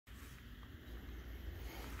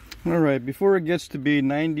Alright, before it gets to be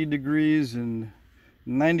 90 degrees and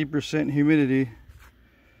 90% humidity,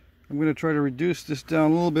 I'm going to try to reduce this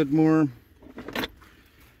down a little bit more.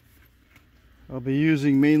 I'll be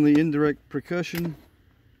using mainly indirect percussion,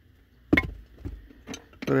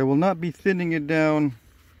 but I will not be thinning it down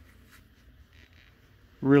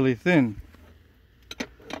really thin.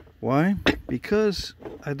 Why? Because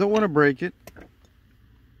I don't want to break it,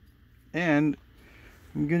 and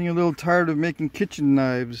I'm getting a little tired of making kitchen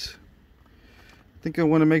knives. I think I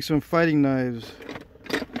want to make some fighting knives.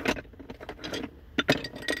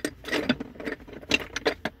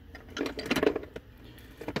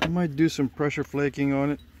 I might do some pressure flaking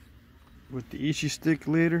on it with the Ishi stick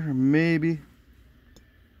later, maybe.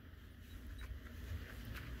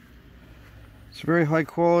 It's very high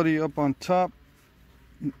quality up on top,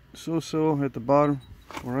 so at the bottom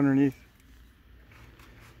or underneath.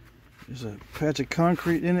 There's a patch of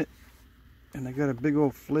concrete in it, and I got a big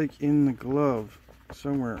old flake in the glove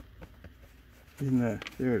somewhere in there.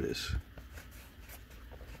 There it is.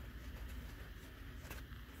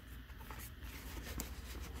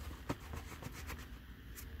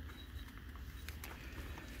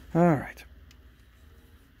 All right.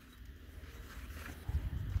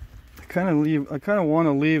 I kind of want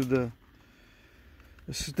to leave the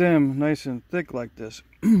stem nice and thick like this.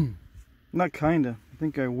 Not kinda. I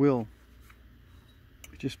think I will.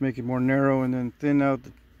 Just make it more narrow and then thin out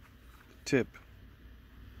the tip.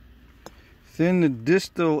 Thin the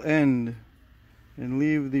distal end and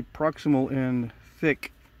leave the proximal end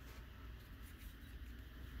thick.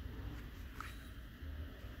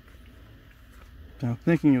 I'm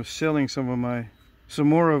thinking of selling some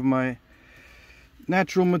more of my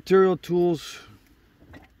natural material tools.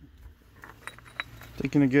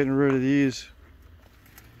 Thinking of getting rid of these.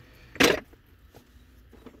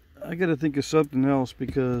 I gotta think of something else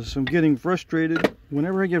because I'm getting frustrated.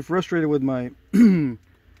 Whenever I get frustrated with my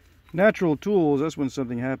natural tools, that's when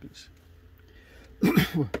something happens.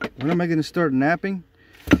 When am I gonna start napping?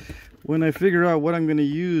 When I figure out what I'm gonna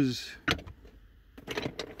use.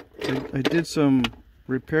 I did some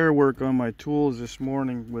repair work on my tools this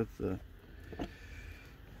morning with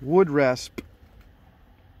wood rasp.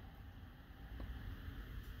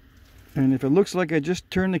 And if it looks like I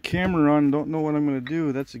just turned the camera on and don't know what I'm going to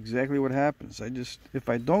do, that's exactly what happens. If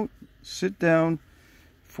I don't sit down,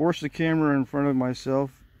 force the camera in front of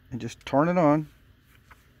myself, and just turn it on,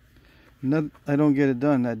 I don't get it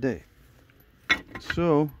done that day.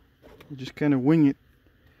 So, I just kind of wing it.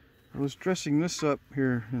 I was dressing this up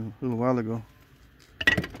here a little while ago.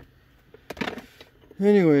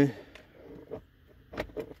 Anyway,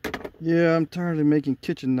 yeah, I'm tired of making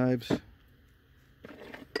kitchen knives.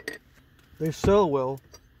 They sell well.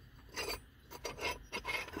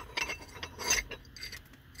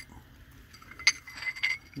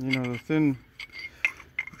 You know, the thin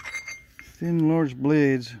large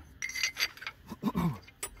blades.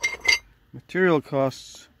 Material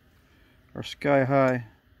costs are sky high.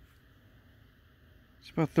 It's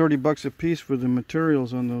about 30 bucks a piece for the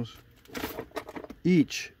materials on those.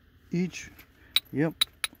 Each. Yep.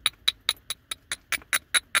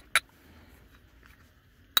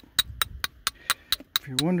 If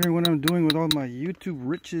you're wondering what I'm doing with all my YouTube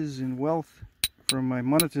riches and wealth from my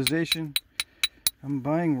monetization, I'm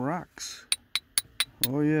buying rocks.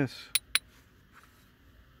 Oh yes.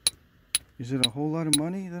 Is it a whole lot of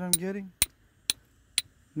money that I'm getting?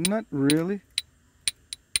 Not really.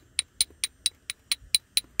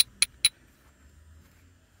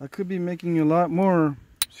 I could be making a lot more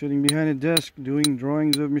sitting behind a desk doing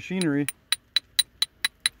drawings of machinery.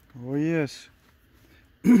 Oh yes.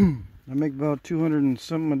 I make about 200 and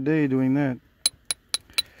something a day doing that.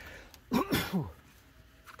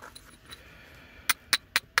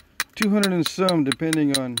 200 and some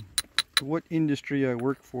depending on what industry I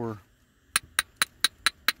work for.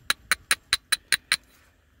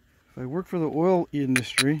 If I work for the oil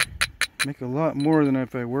industry, I make a lot more than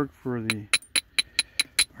if I work for the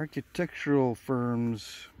architectural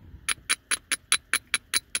firms.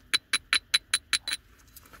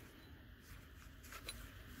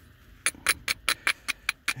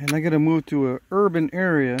 And I gotta move to an urban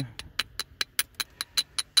area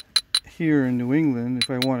here in New England if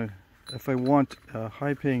I want a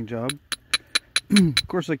high-paying job. Of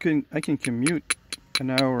course, I can commute an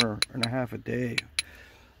hour and a half a day.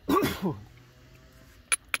 But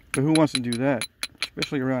who wants to do that?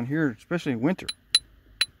 Especially around here, especially in winter.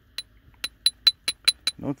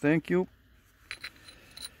 No, thank you.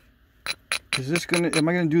 Am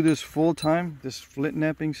I gonna do this full time? This flint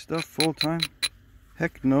napping stuff full time?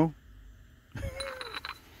 Heck no.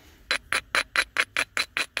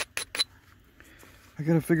 I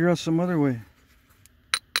gotta figure out some other way.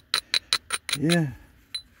 Yeah.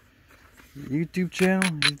 YouTube channel?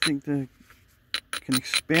 You think that I can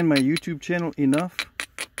expand my YouTube channel enough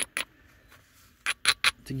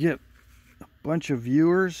to get a bunch of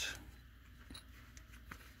viewers?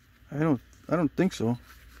 I don't think so.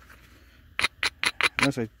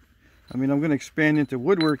 Unless I mean, I'm going to expand into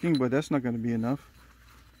woodworking, but that's not going to be enough.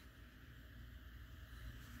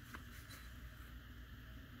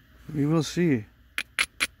 We will see.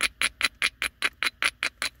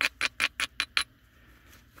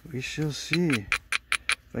 We shall see.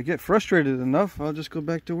 If I get frustrated enough, I'll just go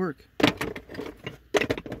back to work.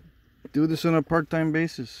 Do this on a part-time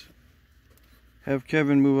basis. Have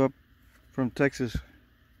Kevin move up from Texas.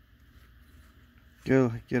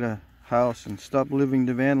 Go get a house and stop living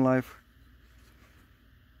the van life.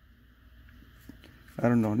 I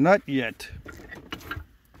don't know. Not yet.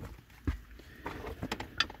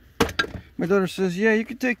 My daughter says, yeah, you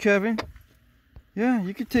can take Kevin. Yeah,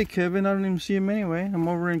 you can take Kevin. I don't even see him anyway. I'm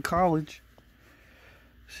over in college.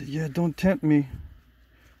 I said, yeah, don't tempt me.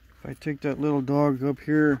 If I take that little dog up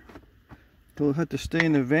here, he'll have to stay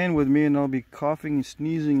in the van with me and I'll be coughing and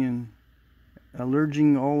sneezing and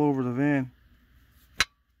allerging all over the van.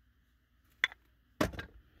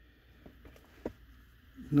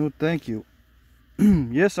 No, thank you.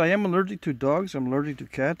 Yes, I am allergic to dogs. I'm allergic to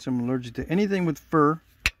cats. I'm allergic to anything with fur,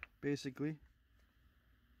 basically.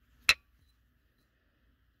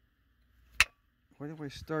 Why do I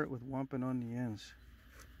start with whomping on the ends?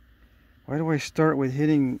 Why do I start with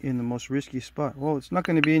hitting in the most risky spot? Well, it's not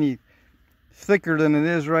going to be any thicker than it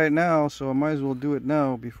is right now, so I might as well do it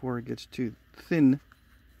now before it gets too thin.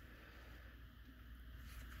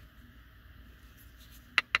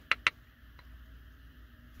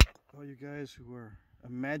 All you guys who are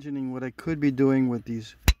imagining what I could be doing with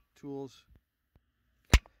these tools,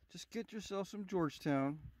 just get yourself some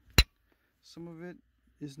Georgetown. Some of it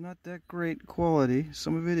is not that great quality,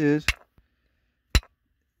 some of it is,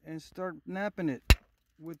 and start knapping it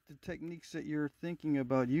with the techniques that you're thinking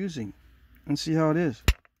about using and see how it is.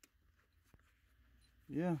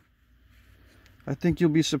 Yeah, I think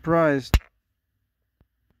you'll be surprised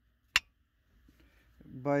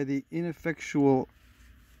by the ineffectual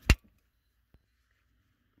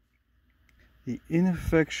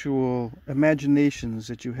imaginations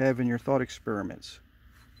that you have in your thought experiments.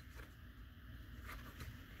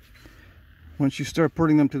 Once you start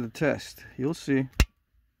putting them to the test, you'll see.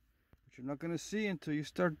 But you're not going to see until you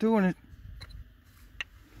start doing it.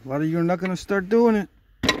 A lot of you are not going to start doing it.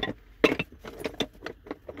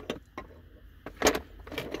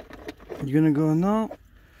 You're going to go, no,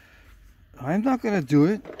 I'm not going to do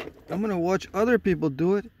it. I'm going to watch other people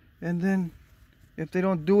do it. And then if they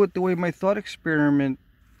don't do it the way my thought experiment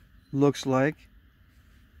looks like,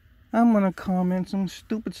 I'm going to comment some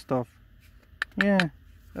stupid stuff. Yeah,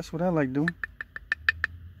 that's what I like doing.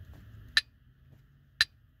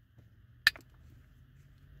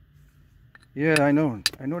 Yeah, I know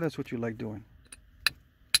that's what you like doing.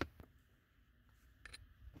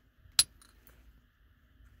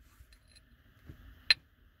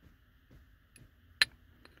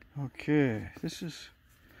 Okay, this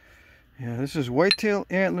is whitetail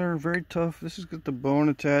antler, very tough. This has got the bone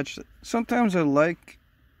attached. Sometimes I like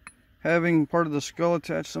having part of the skull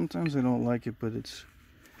attached, sometimes I don't like it, but it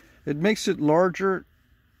makes it larger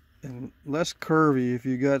and less curvy if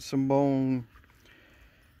you got some bone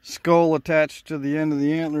skull attached to the end of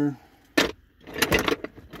the antler.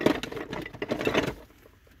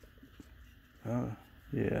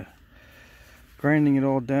 Yeah, grinding it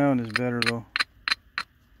all down is better though.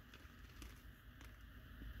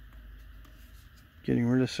 Getting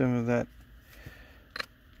rid of some of that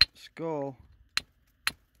skull.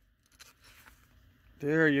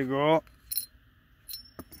 There you go.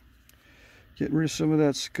 Get rid of some of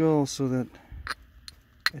that skull so that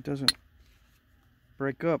it doesn't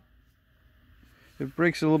break up. It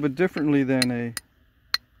breaks a little bit differently than a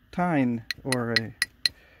tine or a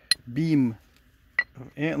beam of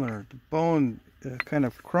antler. The bone kind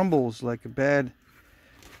of crumbles like a bad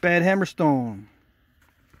hammerstone.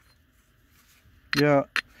 Yeah,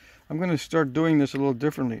 I'm going to start doing this a little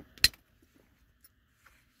differently.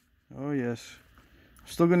 Oh yes. I'm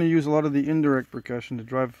still going to use a lot of the indirect percussion to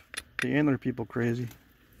drive the antler people crazy.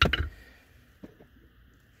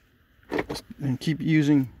 And keep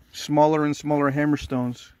using smaller and smaller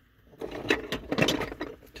hammerstones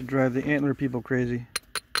to drive the antler people crazy.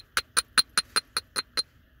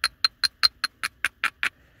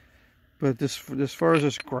 But as far as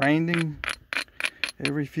this grinding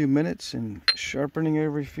every few minutes and sharpening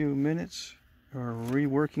every few minutes, or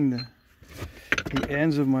reworking the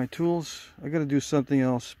ends of my tools. I gotta do something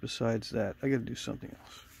else besides that. I gotta do something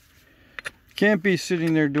else. Can't be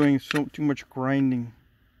sitting there doing too much grinding,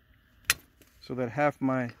 so that half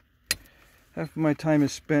my time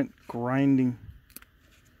is spent grinding.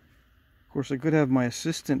 Of course, I could have my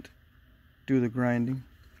assistant do the grinding.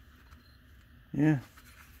 Yeah.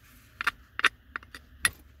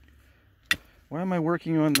 Why am I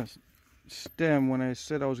working on the stem when I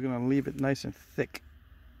said I was going to leave it nice and thick?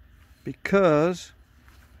 Because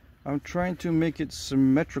I'm trying to make it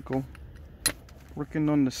symmetrical. Working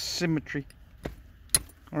on the symmetry.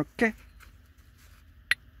 Okay.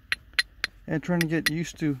 And trying to get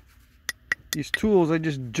used to these tools. I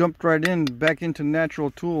just jumped right back into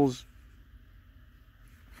natural tools.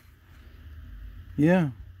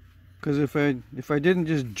 Yeah. Because if I didn't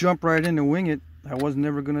just jump right in and wing it, I was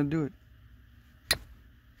never going to do it.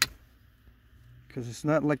 Because it's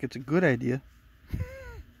not like it's a good idea.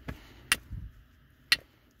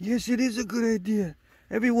 Yes, it is a good idea.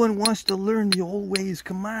 Everyone wants to learn the old ways.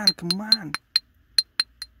 Come on, come on.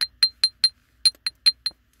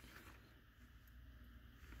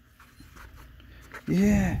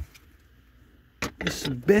 Yeah. It's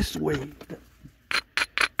the best way.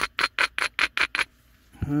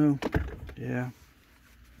 Oh, yeah.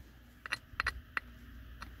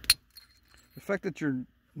 The fact that you're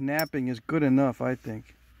napping is good enough, I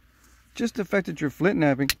think. Just the fact that you're flint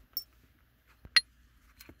napping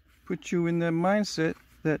puts you in the mindset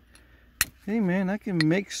that, hey man, I can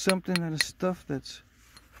make something out of stuff that's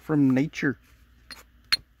from nature.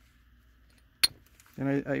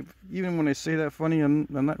 And I even when I say that funny, I'm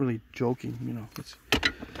not really joking, you know. It's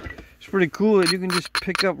pretty cool that you can just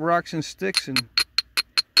pick up rocks and sticks and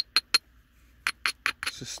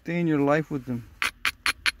sustain your life with them.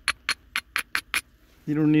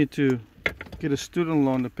 You don't need to get a student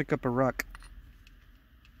loan to pick up a rock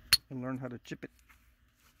and learn how to chip it.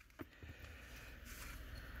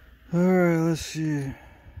 Alright, let's see.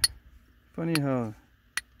 Funny how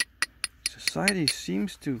society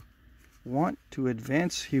seems to want to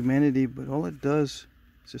advance humanity, but all it does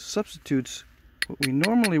is it substitutes what we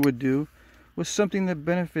normally would do with something that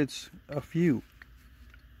benefits a few.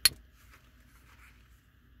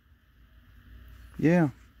 Yeah.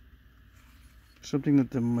 Something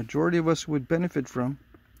that the majority of us would benefit from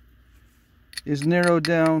is narrowed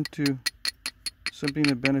down to something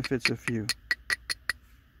that benefits a few.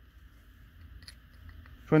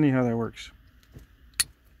 Funny how that works.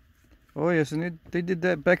 Oh yes, and they did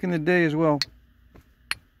that back in the day as well.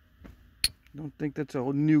 Don't think that's a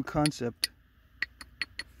whole new concept.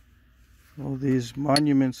 All these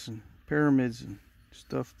monuments and pyramids and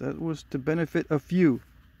stuff, that was to benefit a few.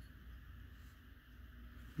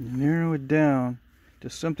 Narrow it down to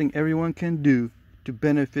something everyone can do to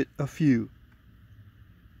benefit a few.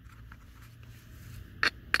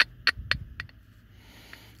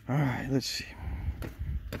 Alright, let's see.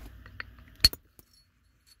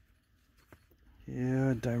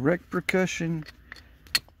 Yeah, direct percussion.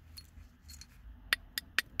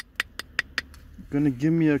 Gonna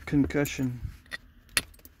give me a concussion.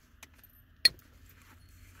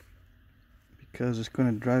 Because it's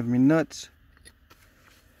gonna drive me nuts.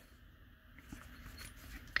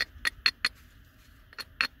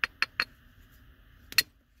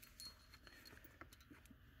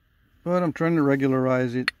 But I'm trying to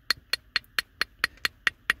regularize it.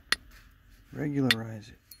 Regularize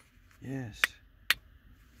it. Yes.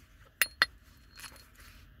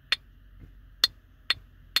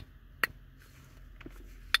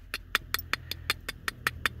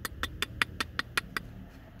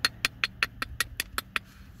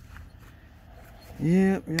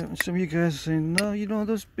 Yeah. Some of you guys are saying, no, you know,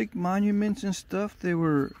 those big monuments and stuff, they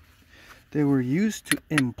were used to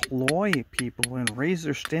employ people and raise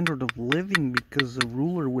their standard of living because the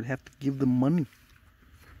ruler would have to give them money.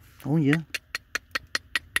 Oh yeah.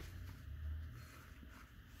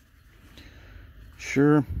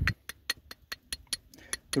 Sure.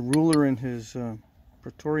 The ruler and his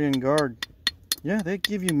Praetorian Guard, yeah, they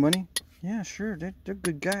give you money. Yeah, sure, they're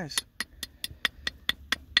good guys.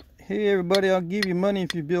 Hey everybody, I'll give you money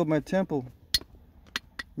if you build my temple.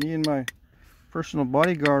 Me and my personal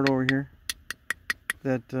bodyguard over here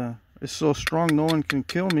that is so strong no one can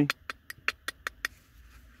kill me.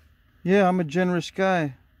 Yeah, I'm a generous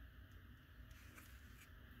guy.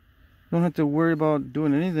 Don't have to worry about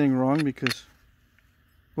doing anything wrong because,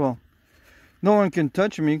 well, no one can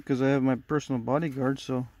touch me because I have my personal bodyguard,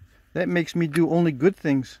 so that makes me do only good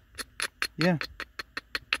things. Yeah.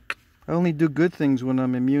 I only do good things when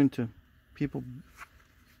I'm immune to people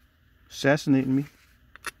assassinating me.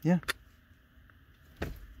 Yeah.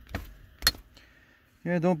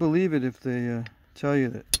 Yeah, don't believe it if they tell you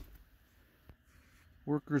that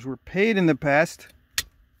workers were paid in the past.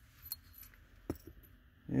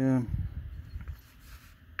 Yeah.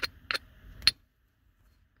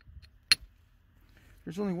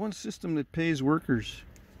 There's only one system that pays workers.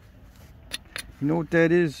 You know what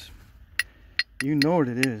that is? You know what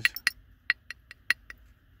it is.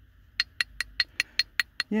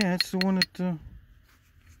 Yeah, it's the one that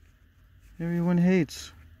everyone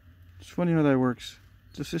hates. It's funny how that works.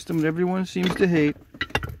 It's a system that everyone seems to hate,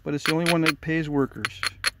 but it's the only one that pays workers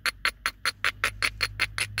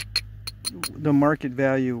the market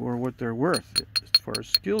value or what they're worth as far as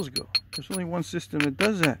skills go. There's only one system that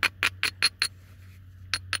does that.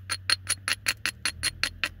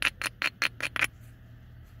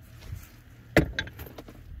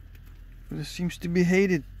 But it seems to be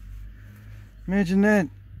hated. Imagine that.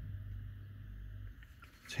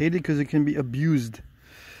 It's hated because it can be abused.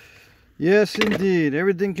 Yes, indeed.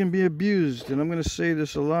 Everything can be abused. And I'm going to say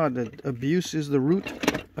this a lot, that abuse is the root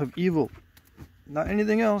of evil. Not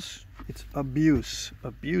anything else. It's abuse.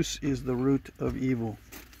 Abuse is the root of evil.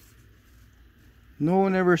 No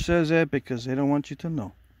one ever says that because they don't want you to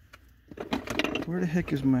know. Where the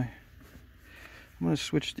heck is my... I'm going to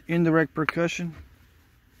switch to indirect percussion.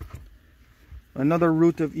 Another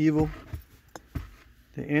root of evil.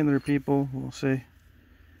 The antler people will say,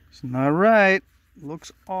 it's not right.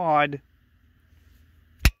 Looks odd.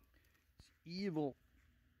 It's evil.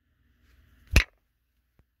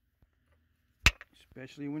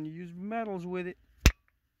 Especially when you use metals with it.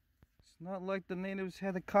 It's not like the natives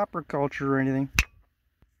had a copper culture or anything.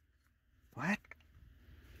 What?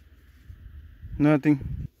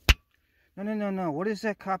 Nothing. No. What is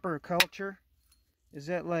that copper culture? Is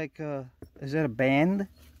that like, is that a band?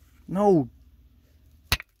 No.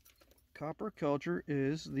 Copper culture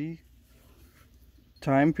is the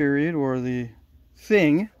time period or the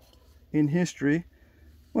thing in history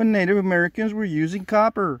when Native Americans were using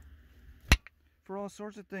copper for all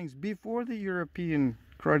sorts of things before the European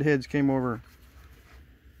crudheads came over.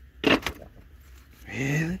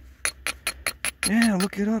 Really? Yeah,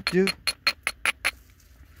 look it up, dude.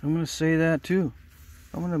 I'm gonna say that too.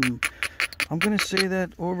 I'm gonna say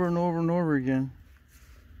that over and over and over again.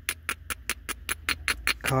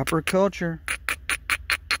 Copper culture.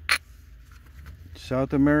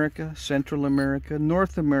 South America, Central America,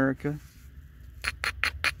 North America.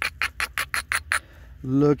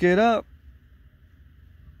 Look it up.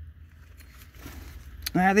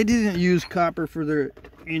 They didn't use copper for their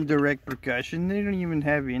indirect percussion. They don't even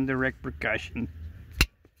have indirect percussion.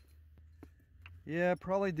 Yeah,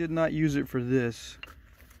 probably did not use it for this.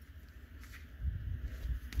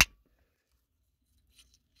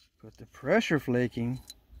 But the pressure flaking,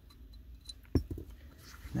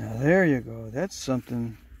 now there you go. That's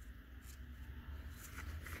something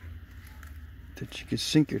that you could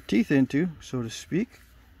sink your teeth into, so to speak.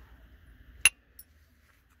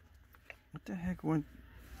 What the heck went?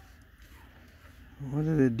 What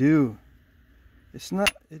did it do? It's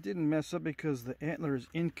not, it didn't mess up because the antler is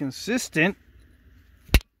inconsistent.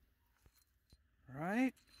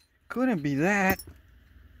 Right? Couldn't be that.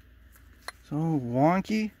 So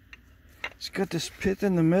wonky. It's got this pith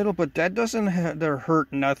in the middle, but that doesn't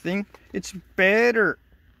hurt nothing. It's better.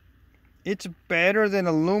 It's better than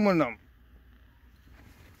aluminum.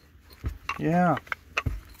 Yeah.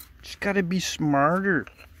 Just gotta be smarter.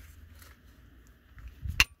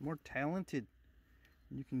 More talented.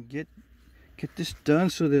 You can get this done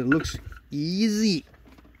so that it looks easy.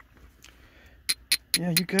 Yeah,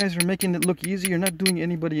 you guys are making it look easy. You're not doing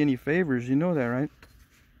anybody any favors. You know that, right?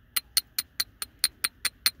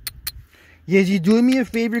 Yes, you're doing me a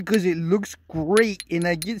favor because it looks great and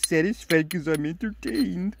I get satisfied because I'm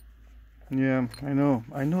entertained. Yeah, I know.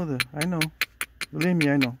 I know. Believe me,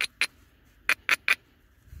 I know.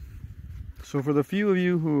 So for the few of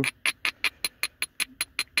you who,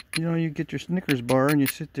 you know, you get your Snickers bar and you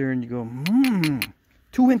sit there and you go,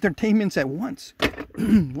 two entertainments at once.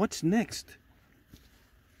 What's next?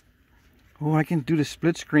 Oh, I can do the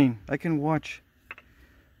split screen. I can watch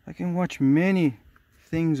many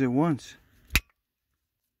things at once.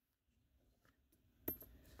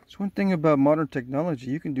 It's one thing about modern technology.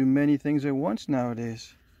 You can do many things at once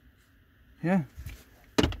nowadays. Yeah.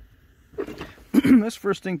 That's the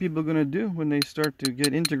first thing people are going to do when they start to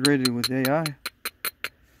get integrated with AI.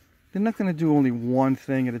 They're not going to do only one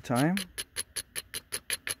thing at a time.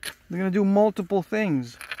 They're going to do multiple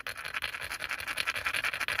things.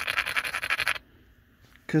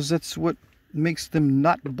 Because that's what makes them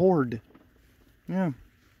not bored. Yeah.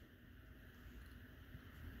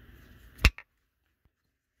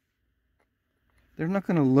 They're not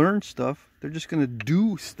going to learn stuff. They're just going to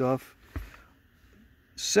do stuff.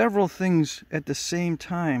 Several things at the same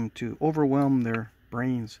time to overwhelm their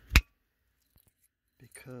brains.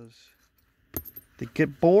 Because they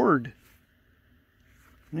get bored.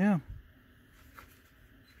 Yeah.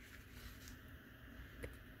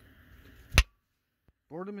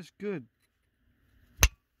 Boredom is good.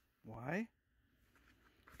 Why?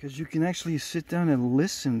 Because you can actually sit down and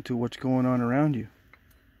listen to what's going on around you.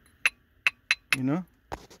 You know?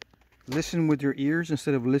 Listen with your ears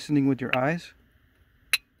instead of listening with your eyes.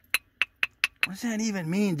 What does that even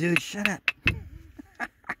mean, dude? Shut up.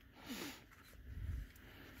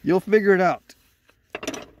 You'll figure it out.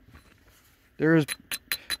 There's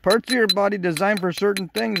parts of your body designed for certain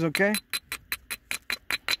things, okay?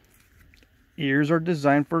 Ears are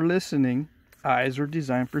designed for listening. Eyes are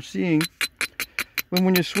designed for seeing. But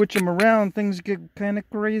when you switch them around, things get kind of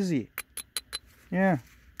crazy. Yeah.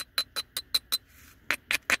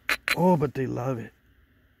 Oh, but they love it.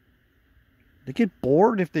 They get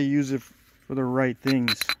bored if they use it for the right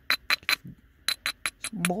things. It's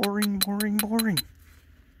boring, boring, boring.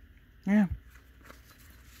 Yeah.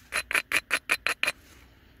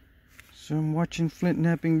 So I'm watching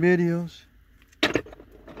Flintknapping videos.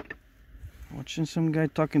 Watching some guy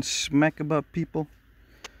talking smack about people.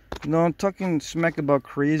 No, I'm talking smack about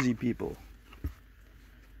crazy people.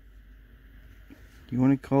 You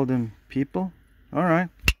want to call them people? Alright.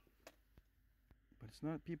 But it's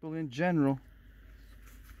not people in general.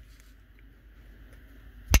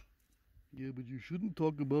 Yeah, but you shouldn't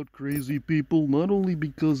talk about crazy people, not only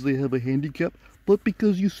because they have a handicap, but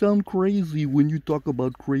because you sound crazy when you talk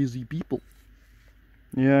about crazy people.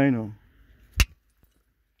 Yeah, I know.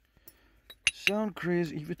 Sound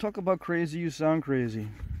crazy. If you talk about crazy, you sound crazy.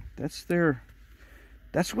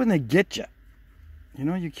 That's when they get you. You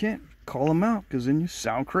know, you can't call them out because then you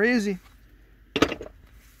sound crazy.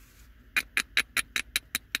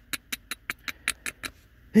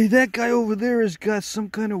 Hey, that guy over there has got some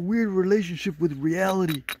kind of weird relationship with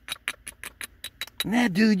reality. Nah,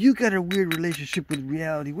 dude, you got a weird relationship with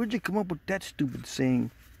reality. Where'd you come up with that stupid saying?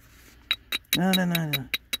 No.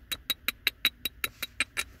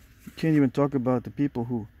 You can't even talk about the people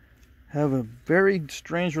who have a very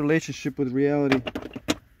strange relationship with reality.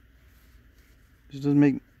 This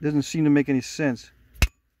doesn't seem to make any sense.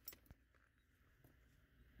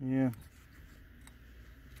 Yeah.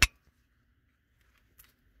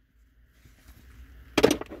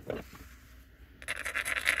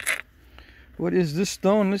 What is this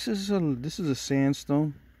stone? This is a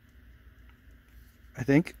sandstone, I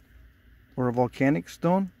think, or a volcanic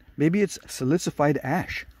stone. Maybe it's silicified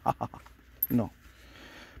ash. No,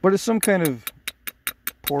 but it's some kind of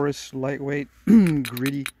porous, lightweight,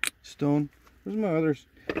 gritty stone. Where's my others?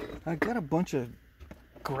 I got a bunch of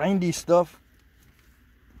grindy stuff.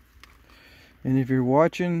 And if you're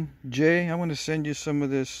watching, Jay, I want to send you some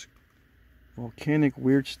of this volcanic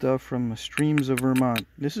weird stuff from the streams of Vermont.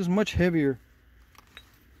 This is much heavier.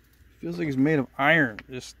 Feels like it's made of iron,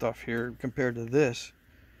 this stuff here, compared to this.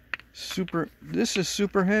 This is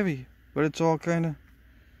super heavy, but it's all kind of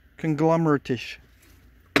conglomerate-ish.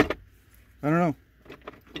 I don't know.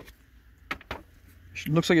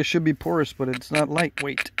 Looks like it should be porous, but it's not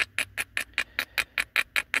lightweight.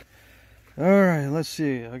 Alright, let's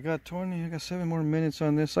see. I got 7 more minutes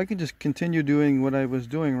on this. I can just continue doing what I was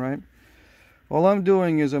doing, right? All I'm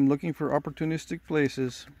doing is I'm looking for opportunistic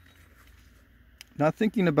places, not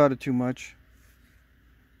thinking about it too much,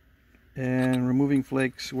 and removing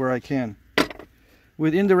flakes where I can.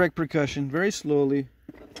 With indirect percussion, very slowly,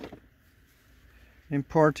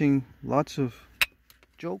 imparting lots of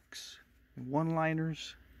jokes,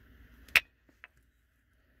 one-liners,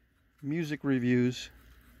 music reviews,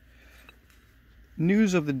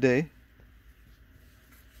 news of the day,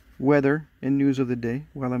 weather and news of the day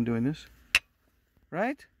while I'm doing this.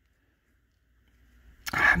 Right?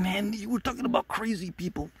 Ah, man, you were talking about crazy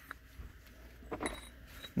people.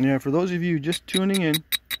 Yeah, for those of you just tuning in,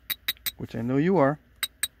 which I know you are,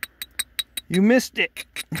 you missed it.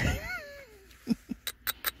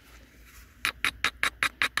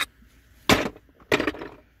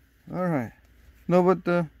 Alright. No,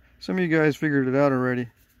 but some of you guys figured it out already.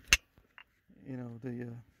 You know,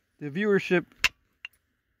 the viewership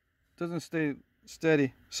doesn't stay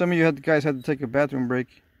steady. Some of you guys had to take a bathroom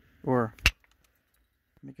break or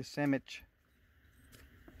make a sandwich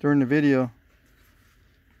during the video.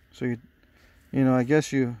 So you know, I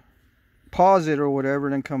guess you pause it or whatever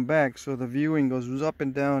and then come back, so the viewing goes up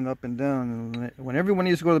and down, up and down. And when everyone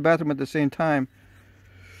needs to go to the bathroom at the same time,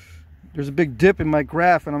 there's a big dip in my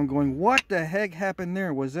graph, and I'm going, what the heck happened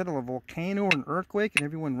there? Was that a volcano or an earthquake and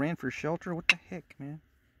everyone ran for shelter? What the heck, man?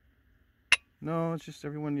 No, it's just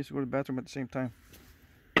everyone needs to go to the bathroom at the same time.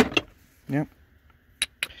 Yep.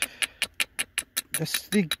 That's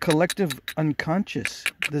the collective unconscious,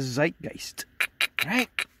 the zeitgeist, right?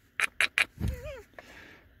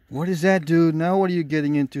 What is that, dude? Now what are you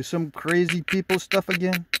getting into? Some crazy people stuff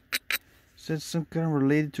again? Is that some kind of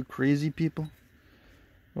related to crazy people?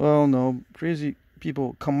 Well, no. Crazy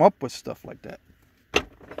people come up with stuff like that.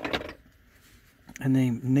 And they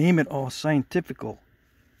name it all scientifical.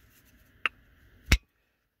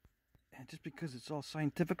 And just because it's all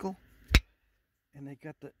scientifical, and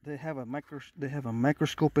they have a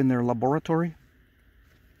microscope in their laboratory,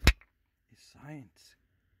 it's science.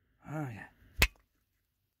 Oh yeah.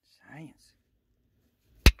 Science.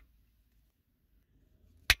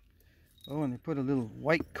 Oh, and they put a little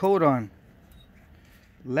white coat on.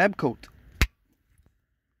 Lab coat.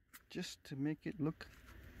 Just to make it look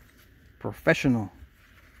professional.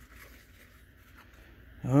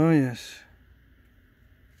 Oh, yes.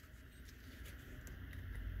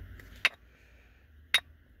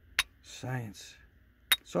 Science.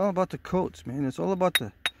 It's all about the coats, man. It's all about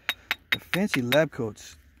the fancy lab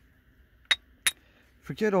coats.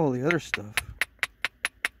 Forget all the other stuff.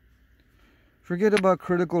 Forget about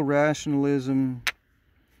critical rationalism.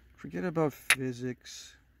 Forget about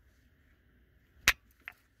physics.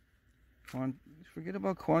 Forget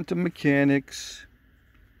about quantum mechanics.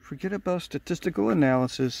 Forget about statistical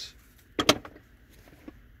analysis.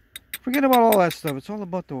 Forget about all that stuff. It's all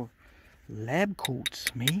about the lab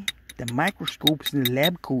coats, man. The microscopes and the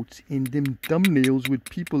lab coats and them thumbnails with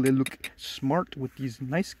people that look smart with these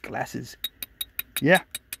nice glasses. Yeah.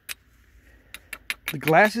 The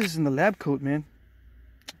glasses and the lab coat, man.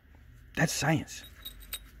 That's science.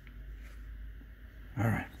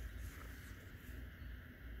 Alright.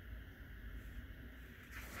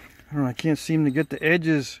 I don't know, I can't seem to get the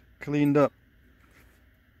edges cleaned up.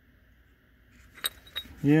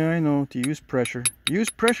 Yeah, I know, to use pressure. Use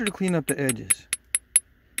pressure to clean up the edges.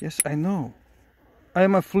 Yes, I know. I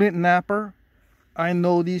am a flint napper. I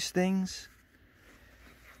know these things.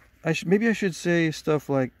 Maybe I should say stuff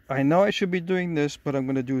like, I know I should be doing this, but I'm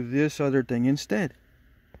going to do this other thing instead.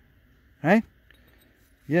 Right?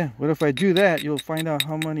 Yeah, what if I do that? You'll find out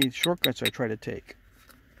how many shortcuts I try to take.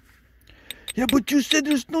 Yeah, but you said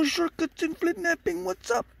there's no shortcuts in Flintknapping. What's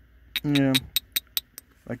up? Yeah,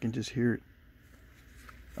 I can just hear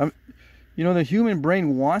it. You know, the human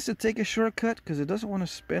brain wants to take a shortcut because it doesn't want to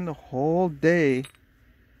spend the whole day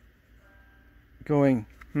going,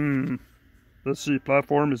 let's see,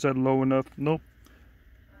 platform, is that low enough? Nope.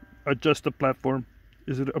 Adjust the platform.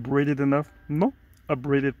 Is it abraded enough? No.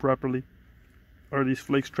 Abraded properly. Are these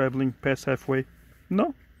flakes traveling past halfway?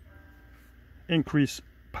 No. Increase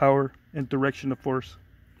power and direction of force.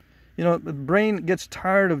 You know, the brain gets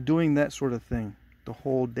tired of doing that sort of thing the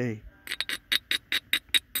whole day.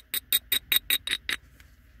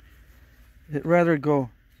 It'd rather go,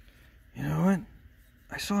 you know what?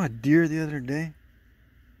 I saw a deer the other day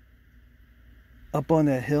up on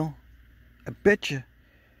that hill. I bet you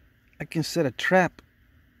I can set a trap,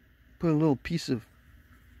 put a little piece of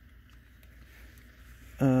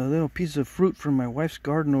fruit from my wife's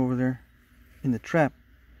garden over there in the trap.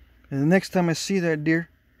 And the next time I see that deer,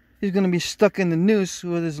 he's going to be stuck in the noose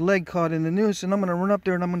with his leg caught in the noose, and I'm going to run up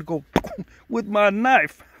there and I'm going to go with my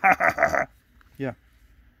knife. Yeah.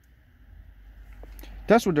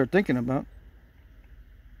 That's what they're thinking about.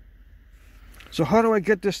 So how do I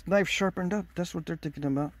get this knife sharpened up? That's what they're thinking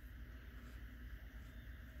about.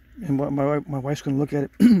 And what my wife's going to look at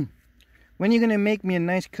it. When are you going to make me a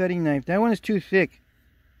nice cutting knife? That one is too thick.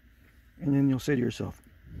 And then you'll say to yourself,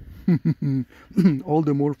 all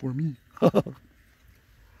the more for me.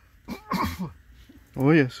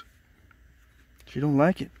 Oh yes. She don't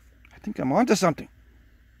like it. I think I'm onto something.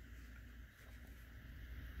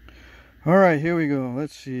 Alright, here we go.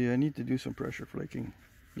 Let's see. I need to do some pressure flaking.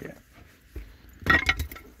 Yeah.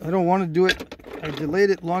 I don't want to do it. I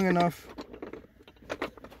delayed it long enough.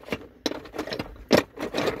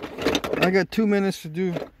 I got 2 minutes to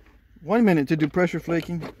do, 1 minute to do pressure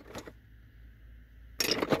flaking.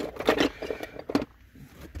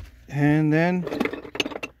 And then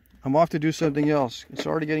I'm off to do something else. It's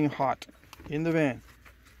already getting hot in the van.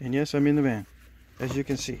 And yes, I'm in the van, as you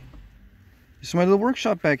can see. It's my little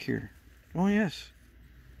workshop back here. Oh yes.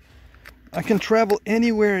 I can travel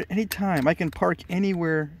anywhere at any time. I can park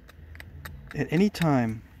anywhere at any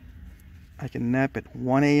time. I can nap at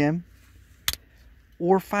 1 a.m.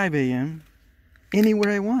 or 5 a.m.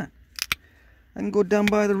 anywhere I want. I can go down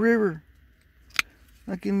by the river.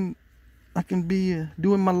 I can I can be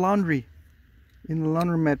doing my laundry in the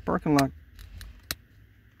laundromat parking lot.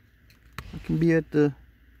 I can be at the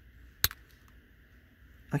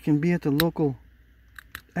local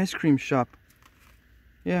ice cream shop.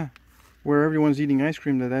 Yeah, where everyone's eating ice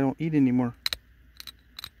cream that I don't eat anymore.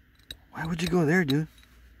 Why would you go there, dude?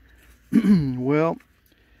 Well,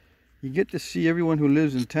 you get to see everyone who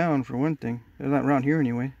lives in town, for one thing. They're not around here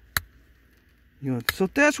anyway. You know, so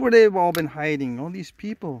that's where they've all been hiding. All these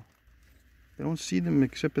people. They don't see them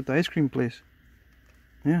except at the ice cream place.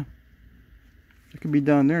 Yeah. It could be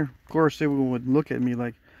down there. Of course, everyone would look at me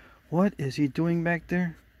like, what is he doing back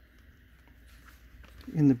there?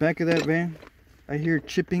 In the back of that van, I hear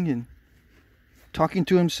chipping and talking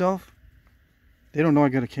to himself. They don't know I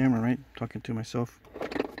got a camera, right? Talking to myself.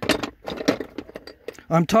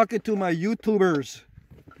 I'm talking to my YouTubers,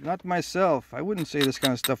 not myself. I wouldn't say this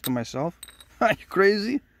kind of stuff to myself. Are you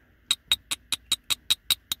crazy?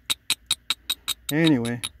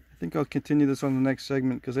 Anyway, I think I'll continue this on the next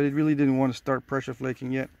segment because I really didn't want to start pressure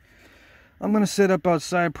flaking yet. I'm going to set up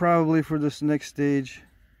outside probably for this next stage.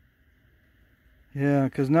 Yeah,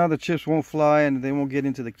 because now the chips won't fly and they won't get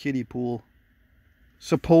into the kiddie pool.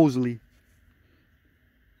 Supposedly.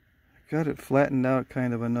 I got it flattened out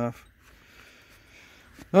kind of enough.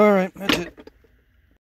 Alright, that's it.